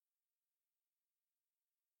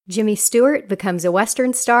Jimmy Stewart becomes a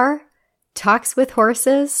Western star, talks with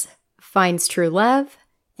horses, finds true love,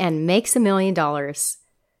 and makes $1 million.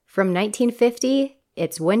 From 1950,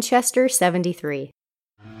 it's Winchester 73.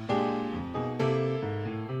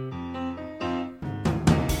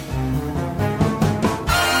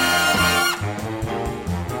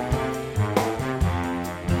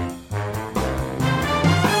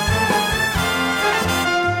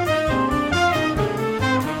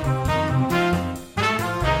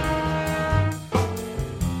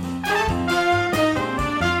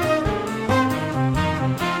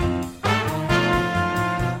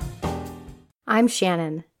 I'm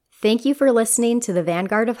Shannon. Thank you for listening to the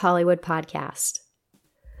Vanguard of Hollywood podcast.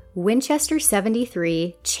 Winchester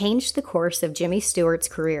 73 changed the course of Jimmy Stewart's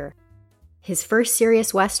career. His first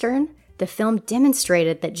serious Western, the film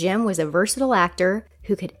demonstrated that Jim was a versatile actor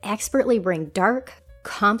who could expertly bring dark,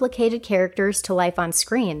 complicated characters to life on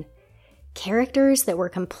screen. Characters that were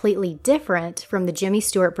completely different from the Jimmy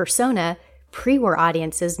Stewart persona pre-war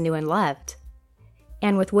audiences knew and loved.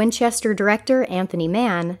 And with Winchester director Anthony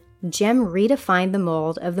Mann, Jim redefined the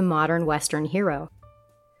mold of the modern Western hero.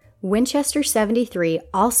 Winchester 73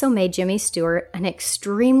 also made Jimmy Stewart an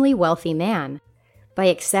extremely wealthy man. By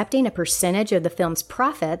accepting a percentage of the film's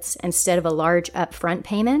profits instead of a large upfront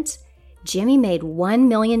payment, Jimmy made $1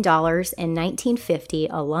 million in 1950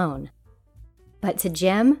 alone. But to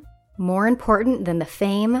Jim, more important than the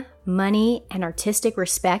fame, money, and artistic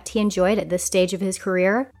respect he enjoyed at this stage of his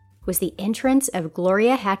career was the entrance of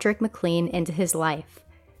Gloria Hattrick McLean into his life,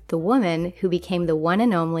 the woman who became the one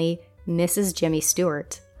and only Mrs. Jimmy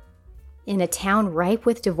Stewart. In a town ripe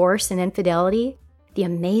with divorce and infidelity, the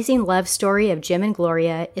amazing love story of Jim and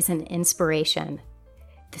Gloria is an inspiration.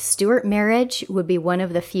 The Stewart marriage would be one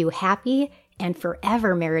of the few happy and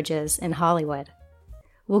forever marriages in Hollywood.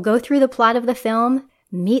 We'll go through the plot of the film,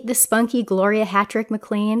 meet the spunky Gloria Hattrick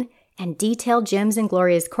McLean, and detail Jim's and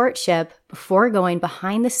Gloria's courtship before going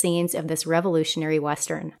behind the scenes of this revolutionary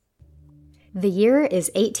Western. The year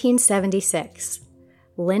is 1876.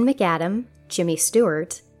 Lynn McAdam, Jimmy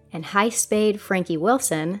Stewart, and High Spade Frankie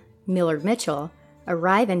Wilson, Millard Mitchell,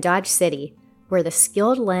 arrive in Dodge City, where the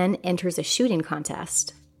skilled Lynn enters a shooting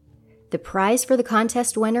contest. The prize for the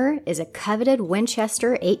contest winner is a coveted Winchester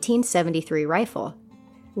 1873 rifle.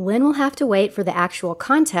 Lynn will have to wait for the actual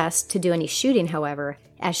contest to do any shooting, however,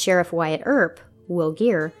 as Sheriff Wyatt Earp, Will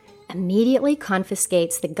Geer, immediately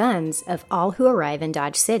confiscates the guns of all who arrive in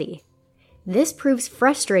Dodge City. This proves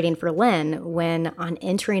frustrating for Lynn when, on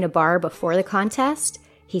entering a bar before the contest,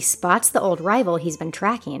 he spots the old rival he's been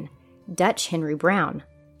tracking, Dutch Henry Brown,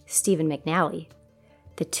 Stephen McNally.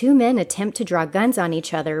 The two men attempt to draw guns on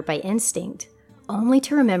each other by instinct, only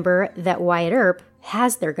to remember that Wyatt Earp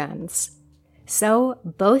has their guns. So,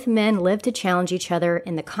 both men live to challenge each other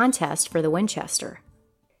in the contest for the Winchester.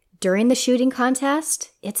 During the shooting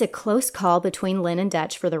contest, it's a close call between Lynn and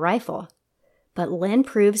Dutch for the rifle. But Lynn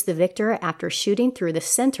proves the victor after shooting through the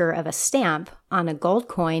center of a stamp on a gold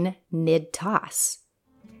coin mid-toss.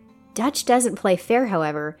 Dutch doesn't play fair,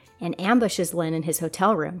 however, and ambushes Lynn in his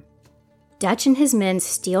hotel room. Dutch and his men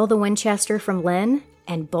steal the Winchester from Lynn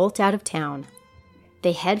and bolt out of town.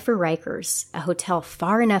 They head for Rikers, a hotel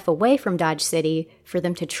far enough away from Dodge City for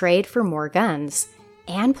them to trade for more guns,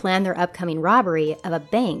 and plan their upcoming robbery of a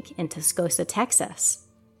bank in Tascosa, Texas.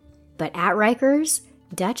 But at Rikers,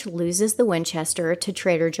 Dutch loses the Winchester to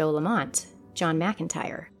Trader Joe Lamont, John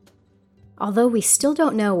McIntyre. Although we still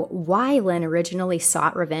don't know why Lynn originally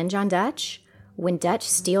sought revenge on Dutch, when Dutch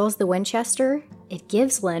steals the Winchester, it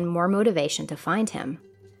gives Lynn more motivation to find him.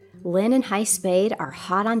 Lynn and High Spade are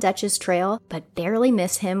hot on Dutch's trail, but barely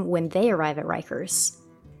miss him when they arrive at Rikers.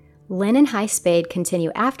 Lynn and High Spade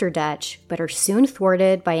continue after Dutch, but are soon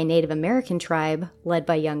thwarted by a Native American tribe led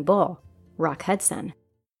by Young Bull, Rock Hudson.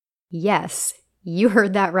 Yes, you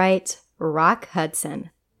heard that right, Rock Hudson.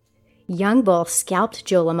 Young Bull scalped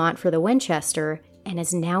Joe Lamont for the Winchester and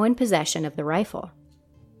is now in possession of the rifle.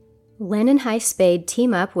 Lynn and High Spade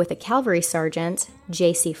team up with a cavalry sergeant,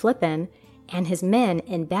 J.C. Flippin, and his men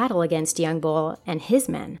in battle against Young Bull and his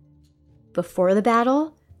men. Before the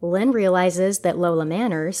battle, Lynn realizes that Lola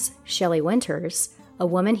Manners, Shelley Winters, a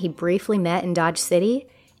woman he briefly met in Dodge City,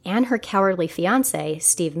 and her cowardly fiancé,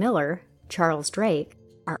 Steve Miller, Charles Drake,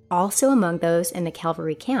 are also among those in the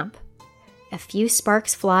cavalry camp. A few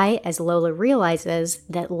sparks fly as Lola realizes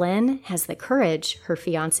that Lynn has the courage her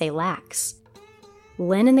fiancé lacks.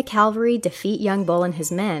 Lynn and the cavalry defeat Young Bull and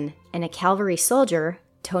his men, and a cavalry soldier,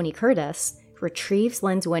 Tony Curtis, retrieves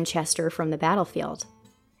Lynn's Winchester from the battlefield.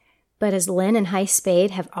 But as Lynn and High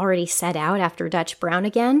Spade have already set out after Dutch Brown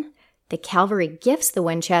again, the cavalry gifts the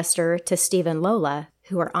Winchester to Steve and Lola,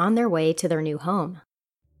 who are on their way to their new home.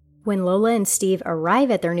 When Lola and Steve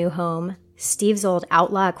arrive at their new home, Steve's old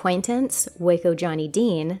outlaw acquaintance, Waco Johnny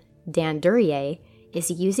Dean, Dan Duryea,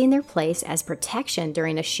 is using their place as protection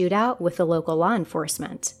during a shootout with the local law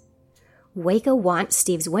enforcement. Waco wants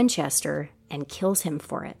Steve's Winchester and kills him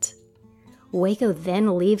for it. Waco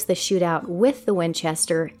then leaves the shootout with the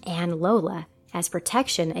Winchester and Lola as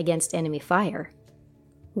protection against enemy fire.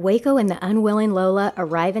 Waco and the unwilling Lola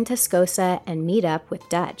arrive in Tascosa and meet up with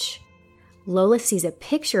Dutch. Lola sees a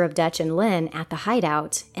picture of Dutch and Lynn at the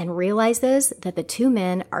hideout and realizes that the two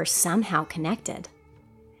men are somehow connected.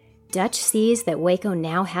 Dutch sees that Waco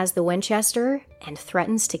now has the Winchester and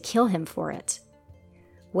threatens to kill him for it.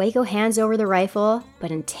 Waco hands over the rifle, but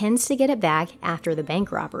intends to get it back after the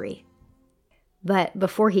bank robbery. But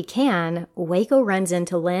before he can, Waco runs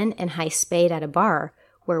into Lynn and Heist Spade at a bar,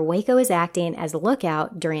 where Waco is acting as a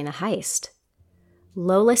lookout during the heist.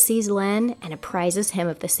 Lola sees Lynn and apprises him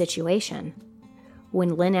of the situation.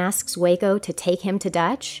 When Lynn asks Waco to take him to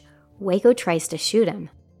Dutch, Waco tries to shoot him.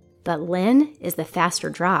 But Lynn is the faster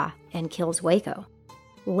draw and kills Waco.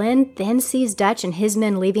 Lynn then sees Dutch and his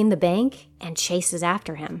men leaving the bank and chases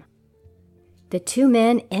after him. The two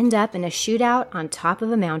men end up in a shootout on top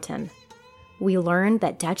of a mountain. We learn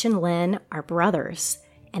that Dutch and Lynn are brothers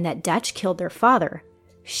and that Dutch killed their father,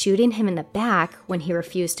 shooting him in the back when he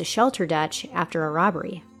refused to shelter Dutch after a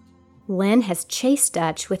robbery. Lynn has chased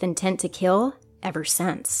Dutch with intent to kill ever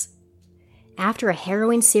since. After a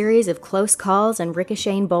harrowing series of close calls and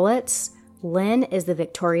ricocheting bullets, Lynn is the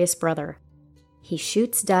victorious brother. He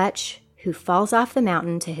shoots Dutch, who falls off the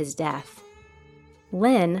mountain to his death.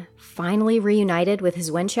 Lynn, finally reunited with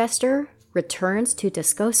his Winchester, returns to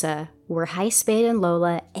Tascosa, where Heist Spade and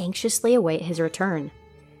Lola anxiously await his return.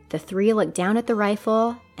 The three look down at the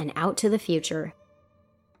rifle and out to the future.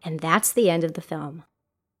 And that's the end of the film.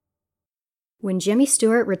 When Jimmy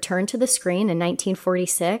Stewart returned to the screen in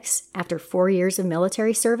 1946 after 4 years of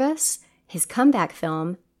military service, his comeback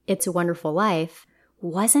film, It's a Wonderful Life,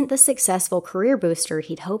 wasn't the successful career booster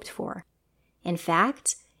he'd hoped for. In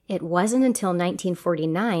fact, it wasn't until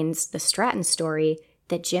 1949's The Stratton Story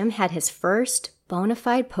that Jim had his first bona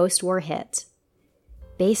fide post-war hit.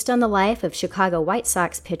 Based on the life of Chicago White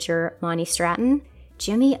Sox pitcher Monty Stratton,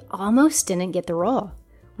 Jimmy almost didn't get the role,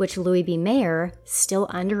 which Louis B. Mayer, still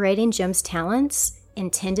underrating Jim's talents,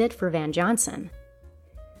 intended for Van Johnson.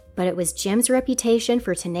 But it was Jim's reputation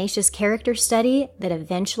for tenacious character study that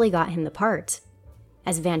eventually got him the part.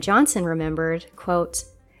 As Van Johnson remembered, quote,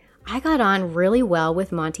 "I got on really well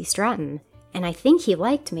with Monty Stratton, and I think he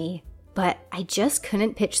liked me, but I just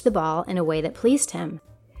couldn't pitch the ball in a way that pleased him.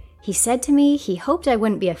 He said to me he hoped I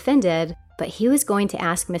wouldn't be offended, but he was going to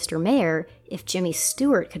ask Mr. Mayer if Jimmy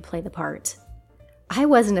Stewart could play the part. I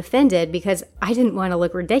wasn't offended because I didn't want to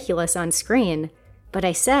look ridiculous on screen, but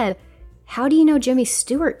I said, 'How do you know Jimmy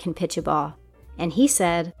Stewart can pitch a ball?' And he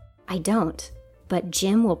said, 'I don't, but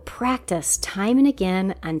Jim will practice time and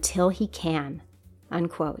again until he can.'"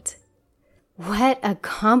 Unquote. What a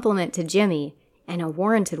compliment to Jimmy, and a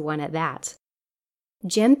warranted one at that.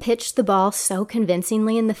 Jim pitched the ball so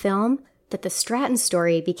convincingly in the film that The Stratton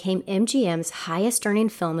Story became MGM's highest-earning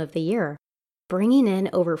film of the year, bringing in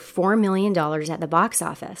over $4 million at the box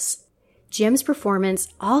office. Jim's performance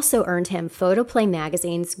also earned him Photoplay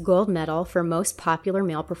magazine's gold medal for Most Popular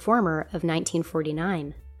Male Performer of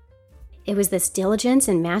 1949. It was this diligence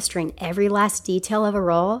in mastering every last detail of a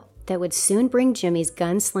role that would soon bring Jimmy's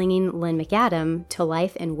gunslinging Lynn McAdam to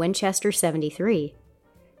life in Winchester 73.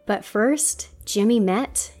 But first, Jimmy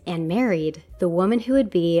met and married the woman who would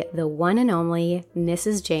be the one and only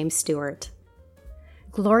Mrs. James Stewart.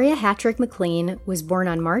 Gloria Hattrick McLean was born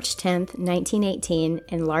on March 10, 1918,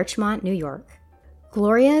 in Larchmont, New York.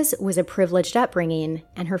 Gloria's was a privileged upbringing,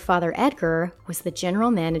 and her father Edgar was the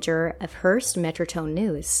general manager of Hearst Metrotone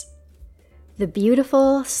News. The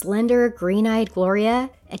beautiful, slender, green-eyed Gloria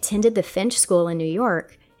attended the Finch School in New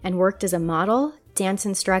York and worked as a model, dance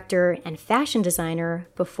instructor, and fashion designer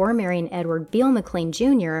before marrying Edward Beale McLean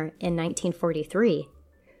Jr. in 1943.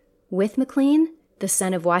 With McLean, the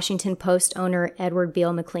son of Washington Post owner Edward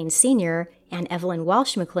Beale McLean Sr. and Evelyn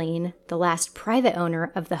Walsh McLean, the last private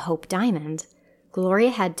owner of the Hope Diamond, Gloria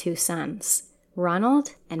had 2 sons,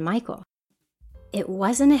 Ronald and Michael. It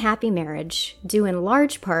wasn't a happy marriage, due in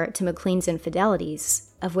large part to McLean's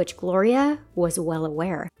infidelities, of which Gloria was well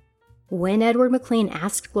aware. When Edward McLean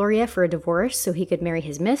asked Gloria for a divorce so he could marry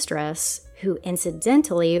his mistress, who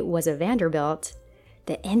incidentally was a Vanderbilt,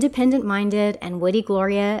 the independent-minded and witty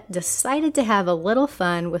Gloria decided to have a little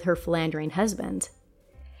fun with her philandering husband.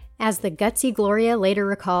 As the gutsy Gloria later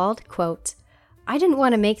recalled, quote, "I didn't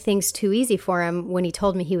want to make things too easy for him when he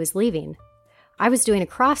told me he was leaving. I was doing a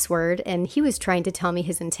crossword and he was trying to tell me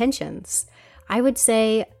his intentions. I would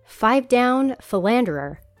say, 5 down,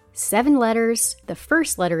 philanderer. 7 letters, the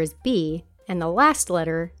first letter is B, and the last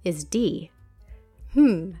letter is D.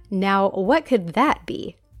 Now what could that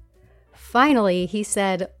be? Finally, he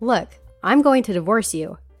said, look, I'm going to divorce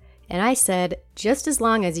you. And I said, just as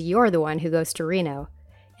long as you're the one who goes to Reno.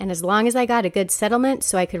 And as long as I got a good settlement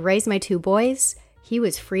so I could raise my 2 boys, he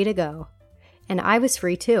was free to go. And I was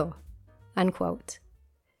free too. Unquote.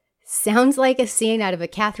 Sounds like a scene out of a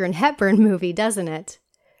Katharine Hepburn movie, doesn't it?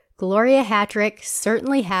 Gloria Hattrick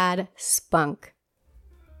certainly had spunk.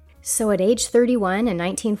 So at age 31 in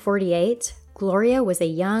 1948, Gloria was a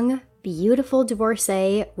young, beautiful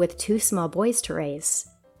divorcee with 2 small boys to raise.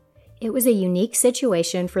 It was a unique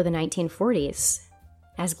situation for the 1940s.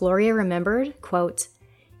 As Gloria remembered, quote,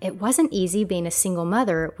 "It wasn't easy being a single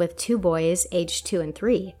mother with 2 boys aged 2 and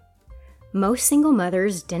 3. Most single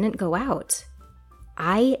mothers didn't go out.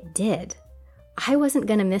 I did. I wasn't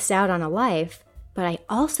going to miss out on a life, but I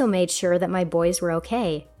also made sure that my boys were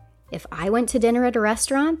okay. If I went to dinner at a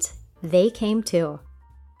restaurant, they came too.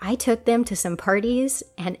 I took them to some parties,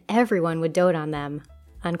 and everyone would dote on them."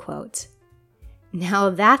 Unquote. Now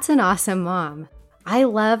that's an awesome mom. I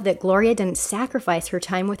love that Gloria didn't sacrifice her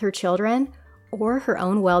time with her children or her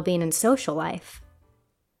own well-being and social life.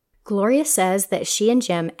 Gloria says that she and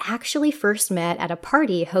Jim actually first met at a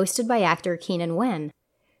party hosted by actor Keenan Wynn.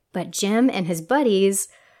 But Jim and his buddies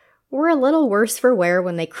were a little worse for wear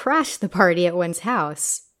when they crashed the party at Wynn's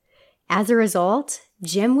house. As a result,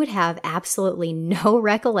 Jim would have absolutely no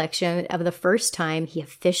recollection of the first time he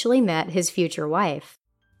officially met his future wife.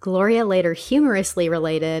 Gloria later humorously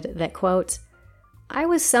related that, quote, "I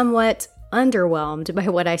was somewhat underwhelmed by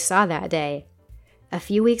what I saw that day. A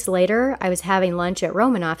few weeks later, I was having lunch at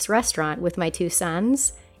Romanoff's restaurant with my 2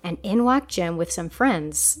 sons, and in walked Jim with some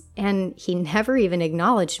friends, and he never even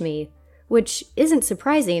acknowledged me, which isn't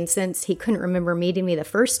surprising since he couldn't remember meeting me the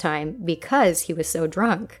first time because he was so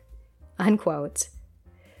drunk." Unquote.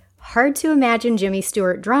 Hard to imagine Jimmy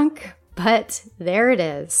Stewart drunk, but there it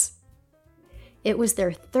is. It was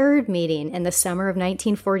their 3rd meeting in the summer of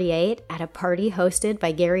 1948 at a party hosted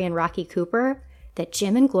by Gary and Rocky Cooper that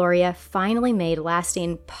Jim and Gloria finally made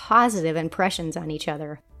lasting positive impressions on each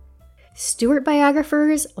other. Stewart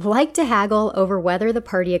biographers like to haggle over whether the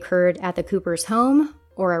party occurred at the Coopers' home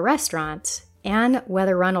or a restaurant, and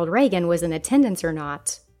whether Ronald Reagan was in attendance or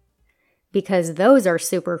not. Because those are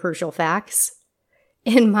super crucial facts.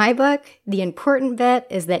 In my book, the important bit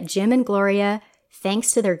is that Jim and Gloria,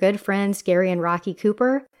 thanks to their good friends Gary and Rocky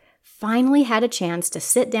Cooper, finally had a chance to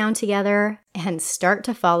sit down together and start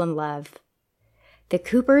to fall in love. The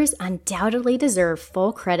Coopers undoubtedly deserve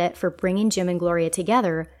full credit for bringing Jim and Gloria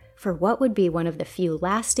together for what would be one of the few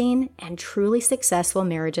lasting and truly successful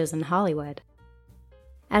marriages in Hollywood.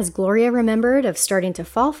 As Gloria remembered of starting to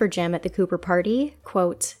fall for Jim at the Cooper party,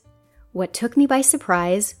 quote, "What took me by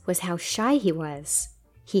surprise was how shy he was.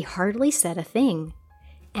 He hardly said a thing.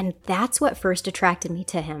 And that's what first attracted me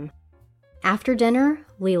to him. After dinner,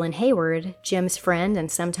 Leland Hayward, Jim's friend and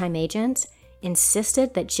sometime agent,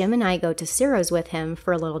 insisted that Jim and I go to Ciro's with him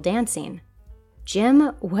for a little dancing.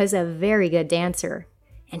 Jim was a very good dancer,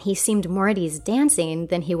 and he seemed more at ease dancing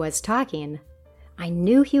than he was talking. I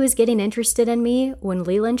knew he was getting interested in me when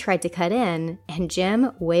Leland tried to cut in, and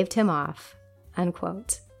Jim waved him off."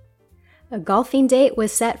 Unquote. A golfing date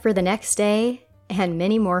was set for the next day, and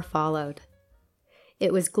many more followed.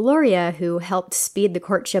 It was Gloria who helped speed the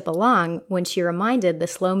courtship along when she reminded the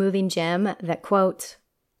slow-moving Jim that, quote,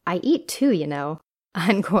 "I eat too, you know,"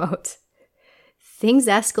 unquote. Things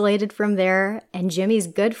escalated from there, and Jimmy's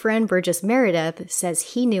good friend Burgess Meredith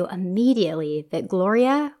says he knew immediately that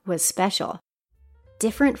Gloria was special.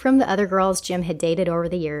 Different from the other girls Jim had dated over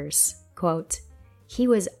the years. Quote, "He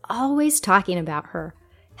was always talking about her,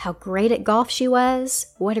 how great at golf she was,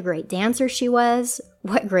 what a great dancer she was,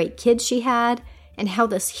 what great kids she had, and how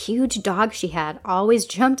this huge dog she had always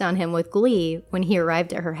jumped on him with glee when he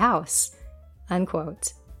arrived at her house."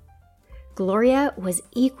 Unquote. Gloria was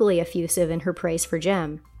equally effusive in her praise for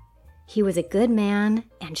Jim. He was a good man,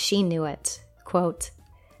 and she knew it. Quote,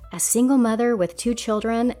 "A single mother with 2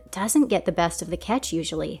 children doesn't get the best of the catch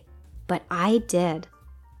usually, but I did.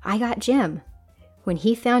 I got Jim. When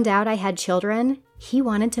he found out I had children, he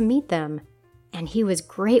wanted to meet them, and he was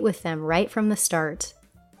great with them right from the start."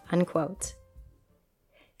 Unquote.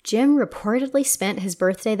 Jim reportedly spent his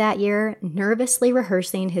birthday that year nervously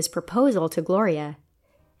rehearsing his proposal to Gloria.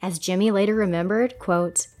 As Jimmy later remembered,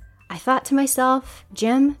 quote, "I thought to myself,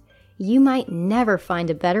 Jim, you might never find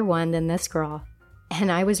a better one than this girl.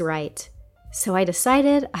 And I was right. So I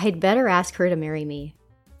decided I'd better ask her to marry me."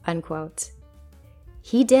 Unquote.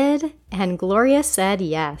 He did, and Gloria said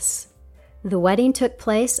yes. The wedding took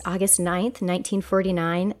place August 9th,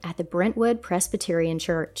 1949, at the Brentwood Presbyterian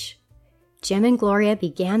Church. Jim and Gloria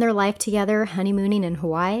began their life together honeymooning in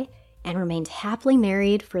Hawaii and remained happily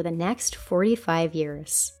married for the next 45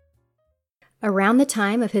 years. Around the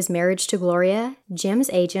time of his marriage to Gloria, Jim's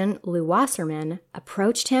agent, Lew Wasserman,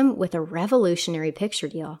 approached him with a revolutionary picture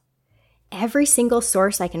deal. Every single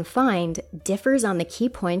source I can find differs on the key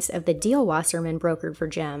points of the deal Wasserman brokered for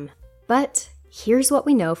Jim. But here's what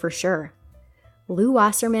we know for sure. Lew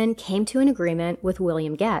Wasserman came to an agreement with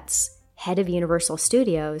William Goetz, head of Universal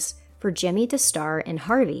Studios, for Jimmy to star in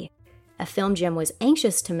Harvey, a film Jim was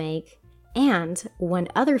anxious to make, and one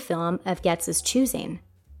other film of Goetz's choosing.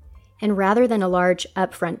 And rather than a large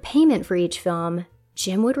upfront payment for each film,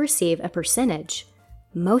 Jim would receive a percentage.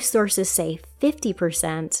 Most sources say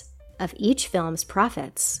 50% of each film's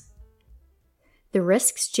profits. The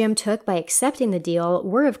risks Jim took by accepting the deal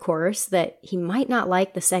were, of course, that he might not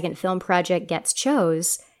like the second film project Goetz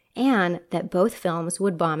chose, and that both films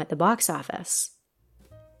would bomb at the box office.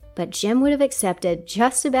 But Jim would have accepted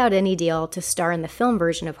just about any deal to star in the film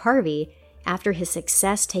version of Harvey after his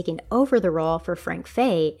success taking over the role for Frank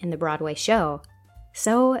Fay in the Broadway show.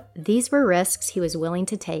 So these were risks he was willing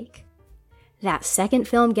to take. That second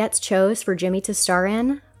film Goetz chose for Jimmy to star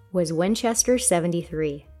in was Winchester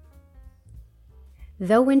 73.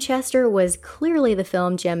 Though Winchester was clearly the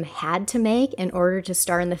film Jim had to make in order to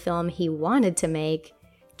star in the film he wanted to make,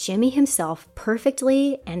 Jimmy himself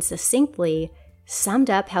perfectly and succinctly summed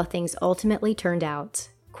up how things ultimately turned out.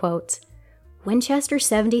 Quote, "Winchester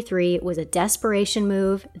 73 was a desperation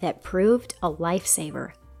move that proved a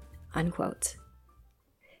lifesaver." Unquote.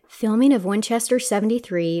 Filming of Winchester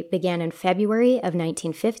 73 began in February of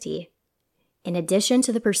 1950. In addition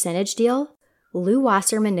to the percentage deal, Lew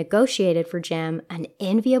Wasserman negotiated for Jim an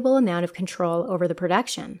enviable amount of control over the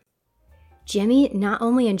production. Jimmy not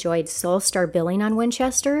only enjoyed sole star billing on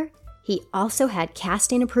Winchester, he also had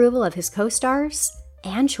casting approval of his co-stars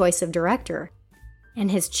and choice of director. And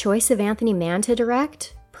his choice of Anthony Mann to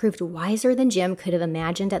direct proved wiser than Jim could have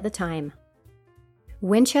imagined at the time.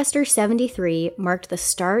 Winchester 73 marked the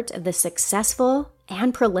start of the successful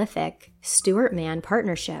and prolific Stewart-Mann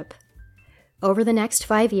partnership. Over the next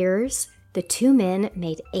 5 years, the two men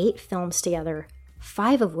made 8 films together,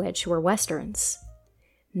 5 of which were westerns.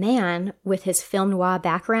 Mann, with his film noir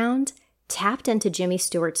background, tapped into Jimmy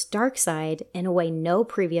Stewart's dark side in a way no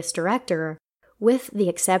previous director, with the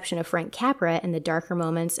exception of Frank Capra in the darker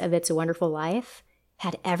moments of It's a Wonderful Life,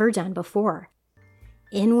 had ever done before.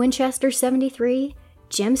 In Winchester 73,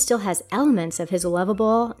 Jim still has elements of his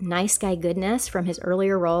lovable, nice guy goodness from his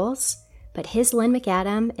earlier roles, but his Lynn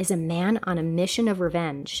McAdam is a man on a mission of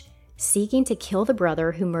revenge, seeking to kill the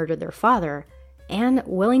brother who murdered their father, and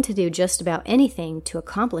willing to do just about anything to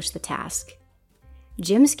accomplish the task.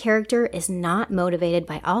 Jim's character is not motivated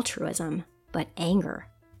by altruism, but anger.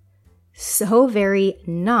 So very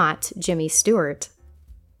not Jimmy Stewart.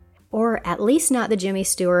 Or at least not the Jimmy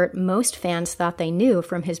Stewart most fans thought they knew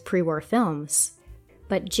from his pre-war films.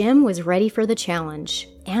 But Jim was ready for the challenge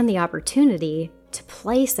and the opportunity to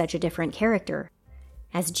play such a different character.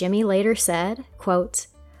 As Jimmy later said, quote,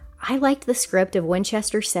 "I liked the script of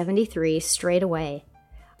Winchester 73 straight away.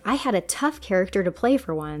 I had a tough character to play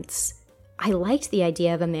for once. I liked the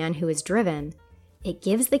idea of a man who is driven. It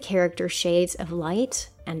gives the character shades of light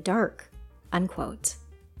and dark." Unquote.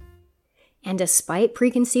 And despite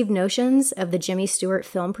preconceived notions of the Jimmy Stewart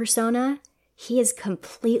film persona, he is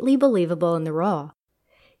completely believable in the role.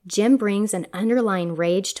 Jim brings an underlying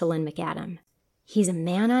rage to Lynn McAdam. He's a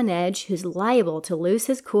man on edge who's liable to lose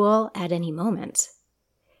his cool at any moment.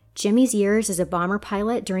 Jimmy's years as a bomber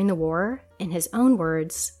pilot during the war, in his own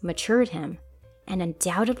words, matured him, and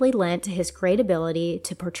undoubtedly lent to his great ability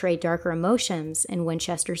to portray darker emotions in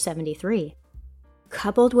Winchester 73.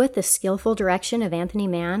 Coupled with the skillful direction of Anthony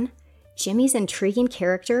Mann, Jimmy's intriguing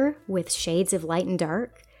character, with shades of light and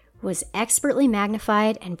dark, was expertly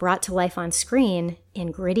magnified and brought to life on screen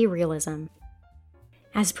in gritty realism.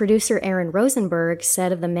 As producer Aaron Rosenberg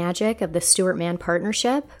said of the magic of the Stewart-Mann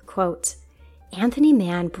partnership, quote, "Anthony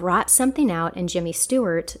Mann brought something out in Jimmy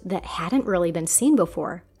Stewart that hadn't really been seen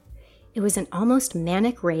before. It was an almost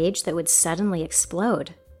manic rage that would suddenly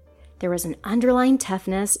explode. There was an underlying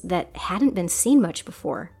toughness that hadn't been seen much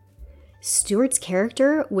before. Stewart's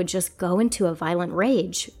character would just go into a violent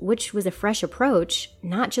rage, which was a fresh approach,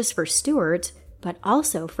 not just for Stewart, but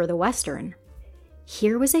also for the Western.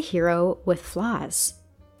 Here was a hero with flaws."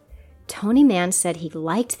 Tony Mann said he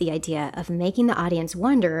liked the idea of making the audience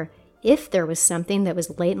wonder if there was something that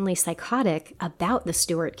was latently psychotic about the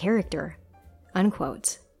Stewart character.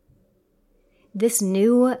 Unquote. This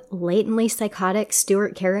new, latently psychotic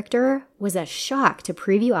Stewart character was a shock to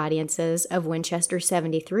preview audiences of Winchester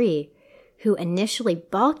 73, who initially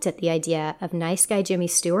balked at the idea of nice guy Jimmy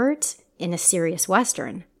Stewart in a serious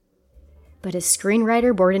Western. But as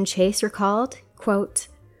screenwriter Borden Chase recalled, quote,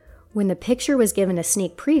 "When the picture was given a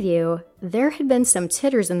sneak preview, there had been some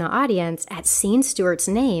titters in the audience at seeing Stewart's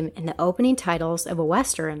name in the opening titles of a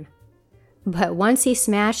Western. But once he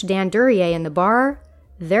smashed Dan Duryea in the bar,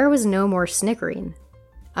 there was no more snickering."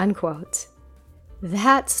 Unquote.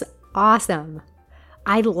 That's awesome.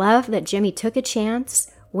 I love that Jimmy took a chance,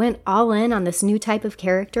 went all in on this new type of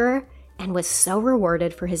character, and was so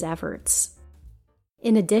rewarded for his efforts.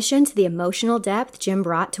 In addition to the emotional depth Jim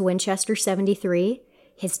brought to Winchester 73,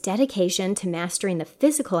 his dedication to mastering the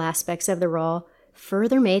physical aspects of the role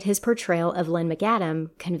further made his portrayal of Lynn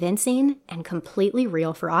McAdam convincing and completely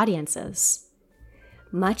real for audiences.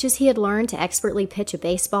 Much as he had learned to expertly pitch a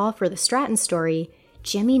baseball for the Stratton story,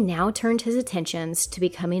 Jimmy now turned his attentions to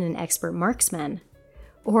becoming an expert marksman.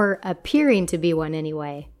 Or appearing to be one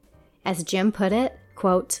anyway. As Jim put it,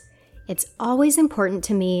 quote, "It's always important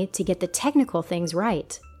to me to get the technical things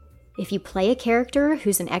right. If you play a character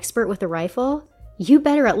who's an expert with a rifle, you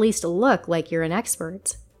better at least look like you're an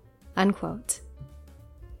expert." Unquote.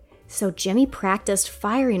 So Jimmy practiced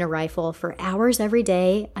firing a rifle for hours every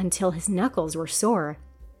day until his knuckles were sore.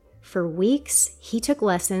 For weeks, he took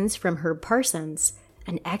lessons from Herb Parsons,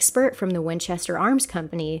 an expert from the Winchester Arms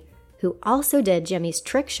Company, who also did Jimmy's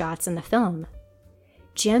trick shots in the film.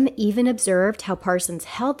 Jim even observed how Parsons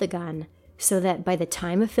held the gun, so that by the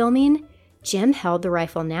time of filming, Jim held the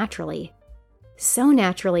rifle naturally. So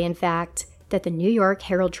naturally, in fact, that the New York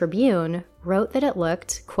Herald Tribune wrote that it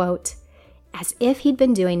looked, quote, "as if he'd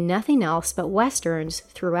been doing nothing else but Westerns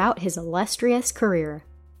throughout his illustrious career."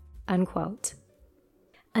 Unquote.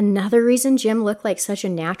 Another reason Jim looked like such a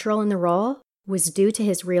natural in the role was due to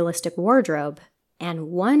his realistic wardrobe, and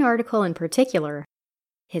one article in particular,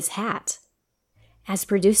 his hat. As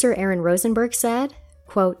producer Aaron Rosenberg said,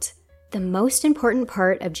 quote, "The most important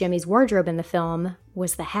part of Jimmy's wardrobe in the film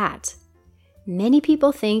was the hat. Many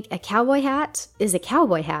people think a cowboy hat is a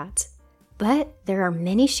cowboy hat, but there are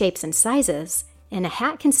many shapes and sizes, and a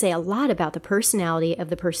hat can say a lot about the personality of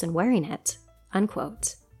the person wearing it."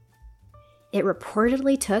 Unquote. It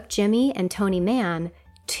reportedly took Jimmy and Tony Mann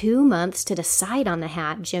 2 months to decide on the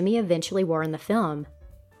hat Jimmy eventually wore in the film.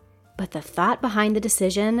 But the thought behind the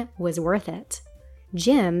decision was worth it.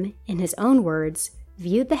 Jim, in his own words,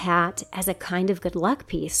 viewed the hat as a kind of good luck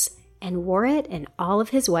piece and wore it in all of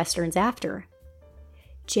his Westerns after.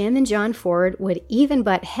 Jim and John Ford would even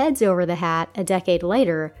butt heads over the hat a decade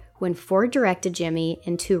later when Ford directed Jimmy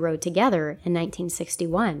in Two Rode Together in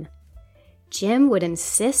 1961. Jim would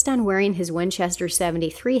insist on wearing his Winchester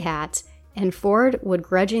 73 hat, and Ford would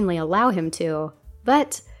grudgingly allow him to,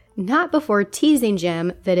 but not before teasing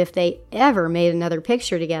Jim that if they ever made another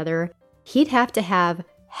picture together, he'd have to have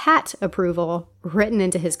hat approval written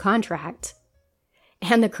into his contract.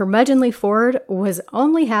 And the curmudgeonly Ford was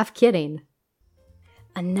only half kidding.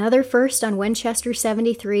 Another first on Winchester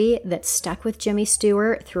 73 that stuck with Jimmy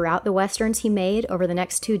Stewart throughout the Westerns he made over the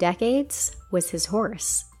next 2 decades was his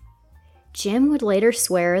horse. Jim would later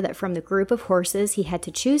swear that from the group of horses he had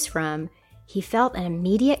to choose from, he felt an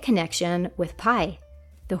immediate connection with Pie,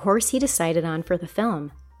 the horse he decided on for the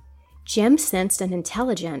film. Jim sensed an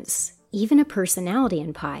intelligence, even a personality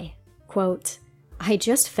in Pie. Quote, "I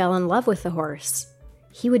just fell in love with the horse.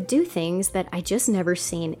 He would do things that I just never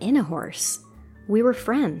seen in a horse. We were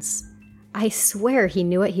friends. I swear he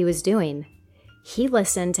knew what he was doing. He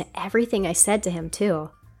listened to everything I said to him,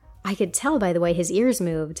 too. I could tell by the way his ears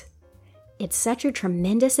moved. It's such a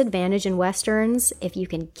tremendous advantage in Westerns if you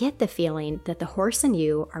can get the feeling that the horse and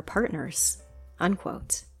you are partners."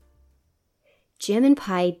 Unquote. Jim and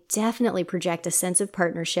Pie definitely project a sense of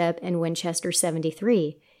partnership in Winchester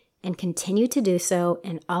 73, and continue to do so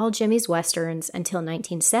in all Jimmy's Westerns until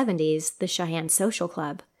 1970's The Cheyenne Social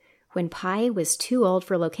Club, when Pie was too old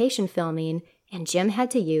for location filming and Jim had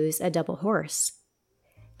to use a double horse.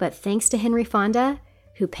 But thanks to Henry Fonda,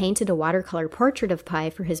 who painted a watercolor portrait of Pie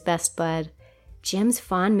for his best bud, Jim's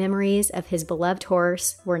fond memories of his beloved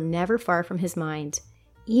horse were never far from his mind,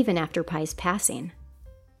 even after Pie's passing.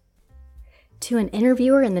 To an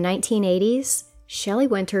interviewer in the 1980s, Shelley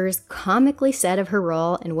Winters comically said of her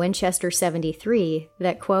role in Winchester 73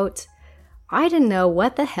 that, quote, "I didn't know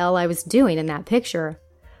what the hell I was doing in that picture.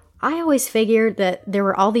 I always figured that there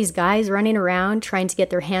were all these guys running around trying to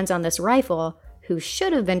get their hands on this rifle who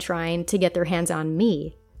should have been trying to get their hands on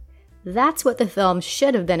me. That's what the film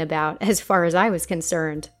should have been about as far as I was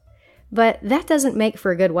concerned. But that doesn't make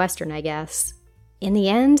for a good Western, I guess. In the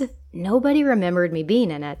end, nobody remembered me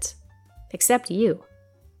being in it, except you,"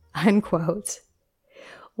 unquote.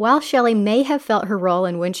 While Shelley may have felt her role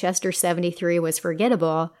in Winchester 73 was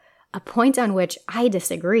forgettable, a point on which I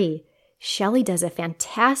disagree, Shelley does a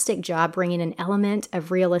fantastic job bringing an element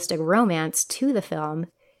of realistic romance to the film.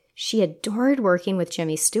 She adored working with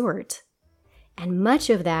Jimmy Stewart. And much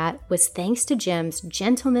of that was thanks to Jim's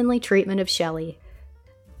gentlemanly treatment of Shelley.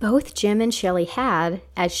 Both Jim and Shelley had,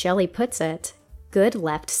 as Shelley puts it, good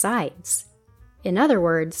left sides. In other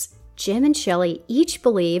words, Jim and Shelley each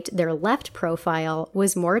believed their left profile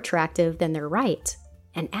was more attractive than their right,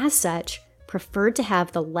 and as such, preferred to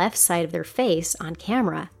have the left side of their face on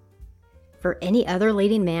camera. For any other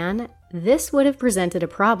leading man, this would have presented a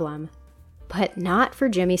problem, but not for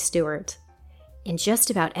Jimmy Stewart. In just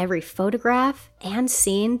about every photograph and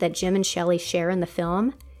scene that Jim and Shelley share in the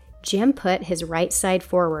film, Jim put his right side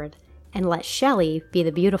forward and let Shelley be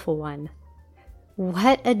the beautiful one.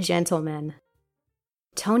 What a gentleman.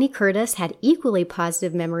 Tony Curtis had equally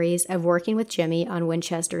positive memories of working with Jimmy on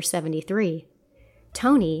Winchester 73.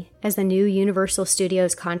 Tony, as the new Universal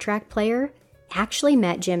Studios contract player, actually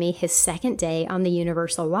met Jimmy his second day on the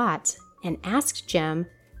Universal lot and asked Jim,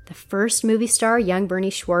 the first movie star young Bernie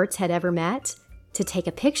Schwartz had ever met, to take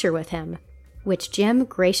a picture with him, which Jim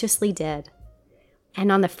graciously did.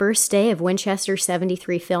 And on the first day of Winchester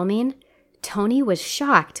 73 filming, Tony was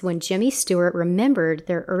shocked when Jimmy Stewart remembered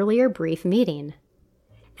their earlier brief meeting.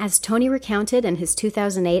 As Tony recounted in his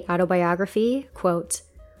 2008 autobiography, quote,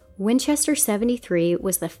 "Winchester 73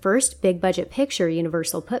 was the first big-budget picture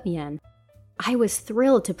Universal put me in. I was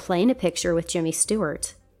thrilled to play in a picture with Jimmy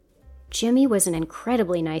Stewart. Jimmy was an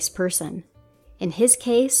incredibly nice person. In his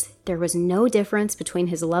case, there was no difference between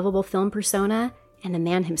his lovable film persona and the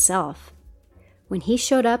man himself. When he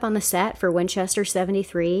showed up on the set for Winchester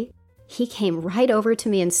 73, he came right over to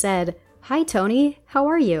me and said, 'Hi, Tony, how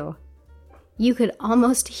are you?' You could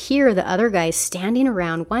almost hear the other guys standing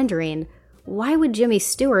around wondering, why would Jimmy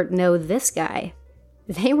Stewart know this guy?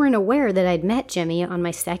 They weren't aware that I'd met Jimmy on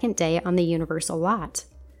my second day on the Universal lot.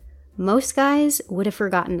 Most guys would have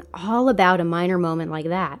forgotten all about a minor moment like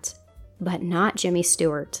that, but not Jimmy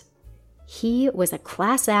Stewart. He was a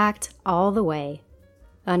class act all the way,"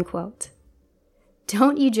 unquote.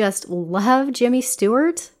 Don't you just love Jimmy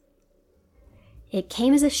Stewart? It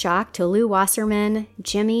came as a shock to Lew Wasserman,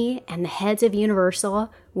 Jimmy, and the heads of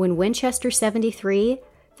Universal when Winchester 73,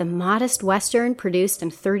 the modest Western produced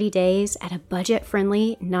in 30 days at a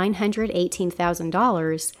budget-friendly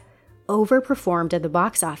 $918,000, overperformed at the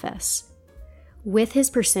box office. With his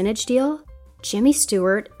percentage deal, Jimmy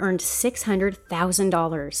Stewart earned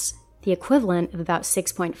 $600,000, the equivalent of about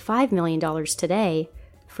 $6.5 million today,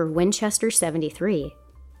 for Winchester 73.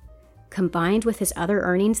 Combined with his other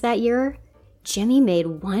earnings that year, Jimmy made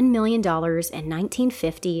 $1 million in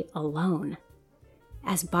 1950 alone.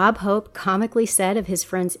 As Bob Hope comically said of his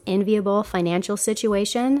friend's enviable financial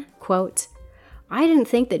situation, quote, "I didn't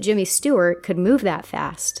think that Jimmy Stewart could move that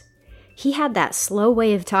fast. He had that slow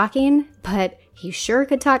way of talking, but he sure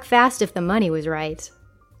could talk fast if the money was right,"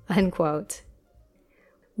 unquote.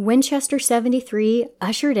 Winchester 73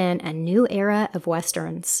 ushered in a new era of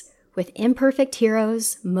Westerns, with imperfect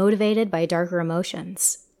heroes motivated by darker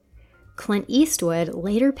emotions. Clint Eastwood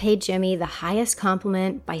later paid Jimmy the highest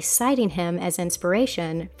compliment by citing him as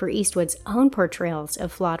inspiration for Eastwood's own portrayals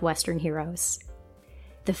of flawed Western heroes.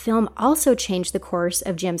 The film also changed the course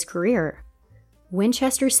of Jim's career.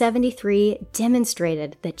 Winchester 73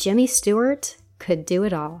 demonstrated that Jimmy Stewart could do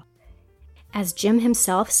it all. As Jim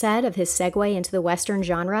himself said of his segue into the Western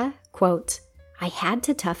genre, quote, "I had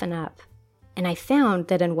to toughen up, and I found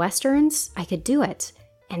that in Westerns I could do it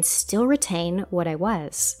and still retain what I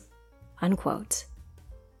was," unquote.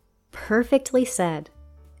 Perfectly said.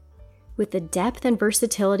 With the depth and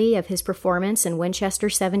versatility of his performance in Winchester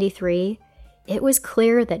 73, it was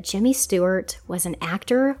clear that Jimmy Stewart was an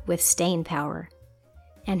actor with staying power.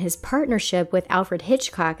 And his partnership with Alfred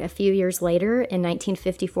Hitchcock a few years later in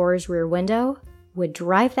 1954's Rear Window would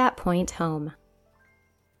drive that point home.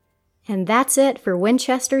 And that's it for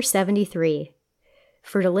Winchester 73.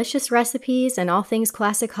 For delicious recipes and all things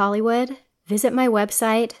classic Hollywood, visit my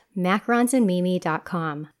website,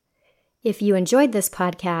 macaronsandmimi.com. If you enjoyed this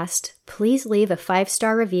podcast, please leave a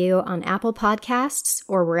 5-star review on Apple Podcasts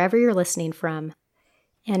or wherever you're listening from.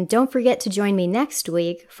 And don't forget to join me next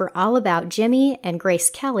week for all about Jimmy and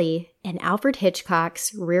Grace Kelly in Alfred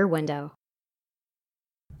Hitchcock's Rear Window.